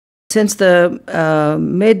Since the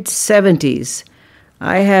mid-70s,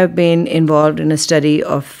 I have been involved in a study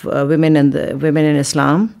of women in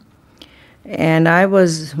Islam, and I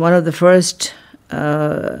was one of the first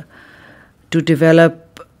to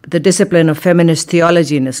develop the discipline of feminist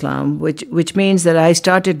theology in Islam, which means that I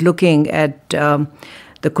started looking at the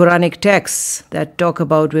Quranic texts that talk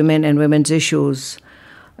about women and women's issues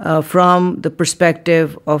from the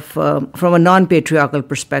perspective of from a non-patriarchal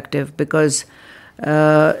perspective, because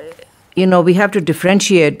we have to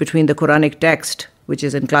differentiate between the Quranic text, which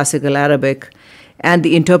is in classical Arabic, and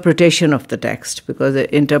the interpretation of the text, because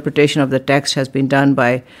the interpretation of the text has been done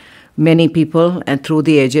by many people and through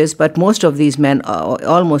the ages, but most of these men,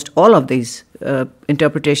 almost all of these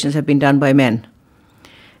interpretations have been done by men.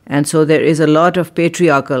 And so there is a lot of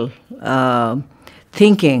patriarchal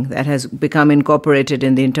thinking that has become incorporated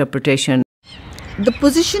in the interpretation. The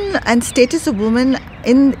position and status of women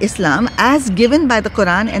in Islam as given by the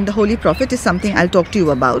Quran and the Holy Prophet is something I'll talk to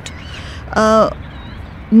you about.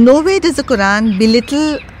 Nowhere does the Quran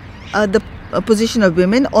belittle the position of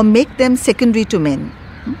women or make them secondary to men.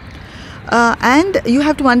 And you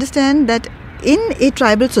have to understand that in a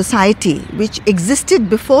tribal society which existed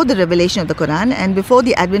before the revelation of the Quran and before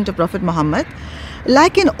the advent of Prophet Muhammad,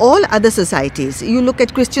 like in all other societies, you look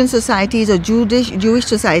at Christian societies or Jewish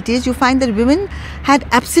societies, you find that women had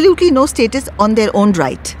absolutely no status on their own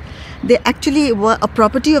right. They actually were a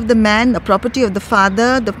property of the man, a property of the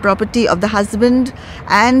father, the property of the husband,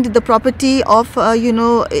 and the property of,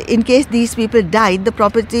 in case these people died, the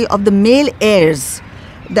property of the male heirs,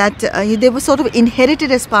 that they were sort of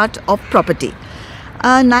inherited as part of property.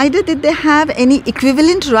 Neither did they have any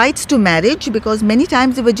equivalent rights to marriage, because many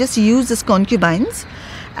times they were just used as concubines,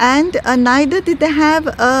 and neither did they have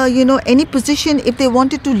any position if they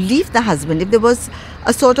wanted to leave the husband, if there was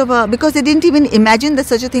a sort of because they didn't even imagine that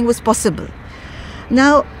such a thing was possible.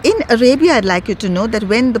 Now in Arabia, I'd like you to know that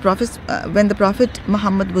when the Prophet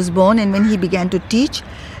Muhammad was born and when he began to teach,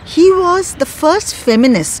 he was the first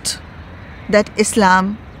feminist that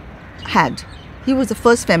Islam had. He was the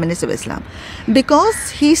first feminist of Islam, because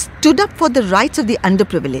he stood up for the rights of the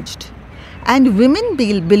underprivileged, and women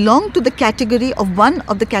belong to the category of one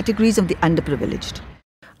of the categories of the underprivileged.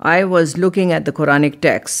 I was looking at the Quranic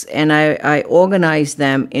texts, and I organized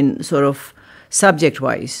them in sort of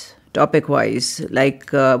subject-wise, topic-wise, like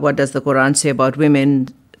what does the Quran say about women,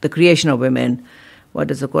 the creation of women? What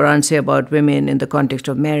does the Quran say about women in the context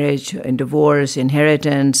of marriage, in divorce,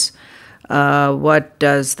 inheritance? What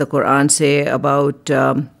does the Quran say about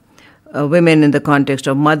women in the context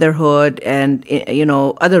of motherhood and,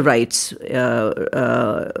 other rights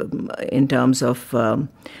in terms of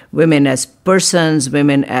women as persons,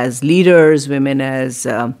 women as leaders, women as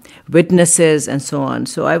witnesses, and so on.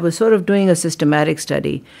 So I was sort of doing a systematic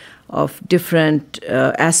study of different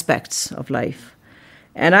aspects of life.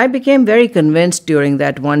 And I became very convinced during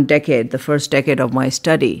that one decade, the first decade of my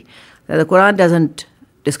study, that the Quran doesn't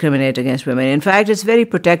discriminate against women. In fact, it's very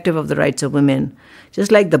protective of the rights of women,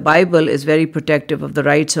 just like the Bible is very protective of the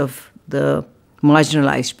rights of the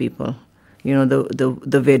marginalized people,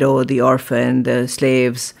 the widow, the orphan, the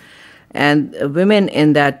slaves. And women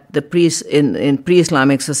in in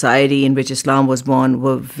pre-Islamic society in which Islam was born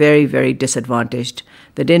were very, very disadvantaged.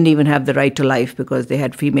 They didn't even have the right to life because they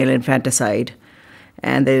had female infanticide,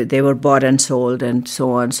 and they were bought and sold and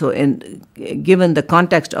so on. So given the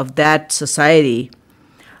context of that society,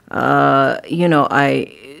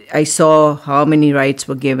 I saw how many rights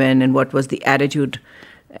were given and what was the attitude,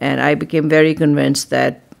 and I became very convinced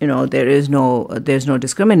that there's no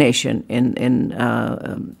discrimination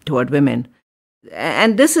toward women,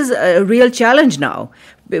 and this is a real challenge now,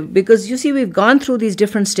 because you see we've gone through these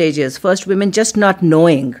different stages. First, women just not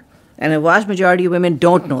knowing, and a vast majority of women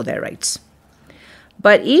don't know their rights.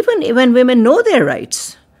 But even when women know their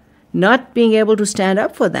rights, not being able to stand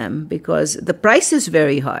up for them because the price is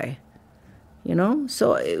very high, So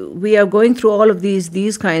we are going through all of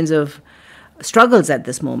these kinds of struggles at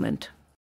this moment.